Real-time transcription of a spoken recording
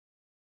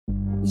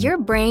Your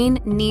brain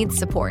needs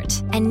support,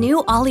 and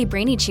new Ollie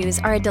Brainy Chews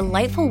are a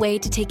delightful way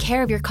to take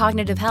care of your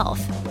cognitive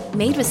health.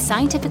 Made with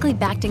scientifically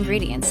backed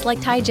ingredients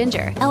like Thai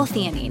ginger,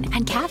 L-theanine,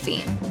 and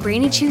caffeine,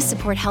 Brainy Chews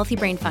support healthy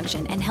brain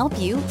function and help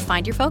you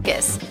find your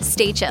focus,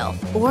 stay chill,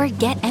 or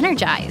get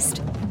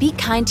energized. Be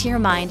kind to your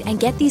mind and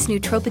get these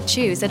nootropic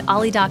chews at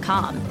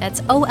ollie.com.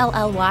 That's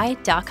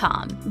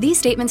OLLY.com. These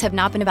statements have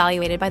not been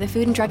evaluated by the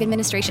Food and Drug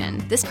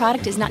Administration. This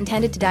product is not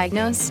intended to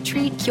diagnose,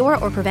 treat, cure,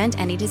 or prevent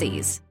any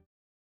disease.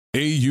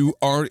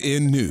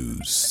 AURN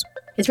News.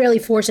 Israeli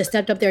forces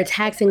stepped up their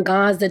attacks in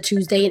Gaza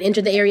Tuesday and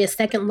entered the area's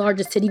second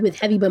largest city with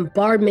heavy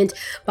bombardment,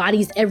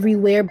 bodies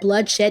everywhere,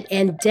 bloodshed,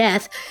 and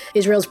death.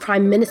 Israel's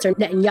Prime Minister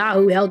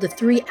Netanyahu held a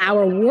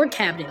 3-hour war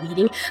cabinet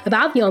meeting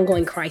about the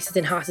ongoing crisis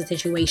and hostage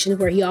situation,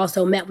 where he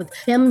also met with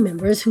family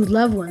members whose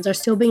loved ones are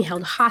still being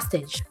held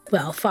hostage.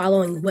 Well,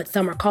 following what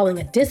some are calling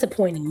a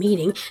disappointing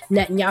meeting,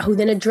 Netanyahu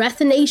then addressed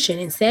the nation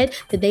and said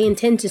that they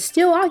intend to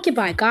still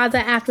occupy Gaza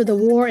after the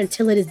war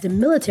until it is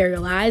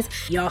demilitarized.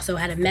 He also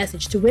had a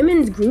message to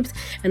women's groups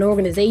and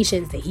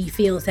organizations that he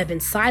feels have been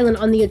silent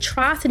on the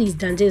atrocities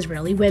done to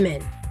Israeli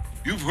women.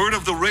 You've heard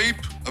of the rape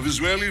of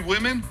Israeli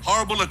women?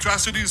 Horrible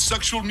atrocities,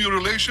 sexual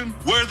mutilation?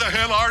 Where the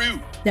hell are you?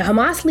 Now,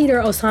 Hamas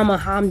leader Osama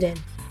Hamdan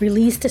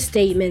released a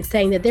statement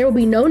saying that there will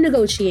be no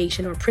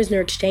negotiation or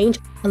prisoner exchange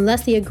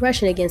unless the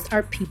aggression against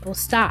our people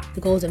stop.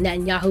 The goals of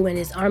Netanyahu and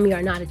his army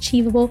are not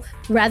achievable,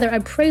 rather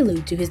a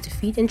prelude to his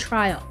defeat and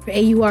trial. For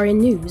AURN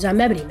News, I'm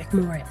Ebony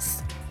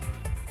McMorris.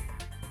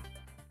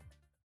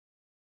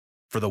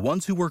 For the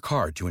ones who work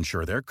hard to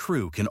ensure their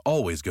crew can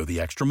always go the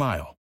extra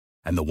mile,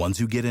 and the ones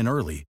who get in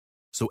early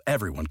so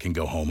everyone can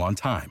go home on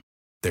time,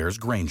 there's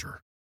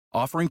Grainger,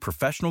 offering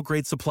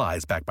professional-grade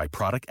supplies backed by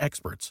product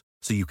experts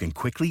so you can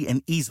quickly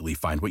and easily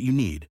find what you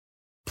need.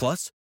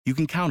 Plus, you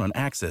can count on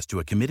access to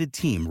a committed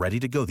team ready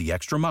to go the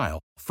extra mile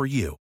for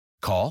you.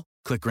 Call,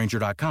 click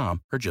Grainger.com,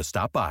 or just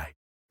stop by.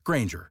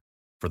 Grainger,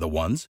 for the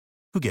ones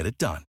who get it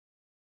done.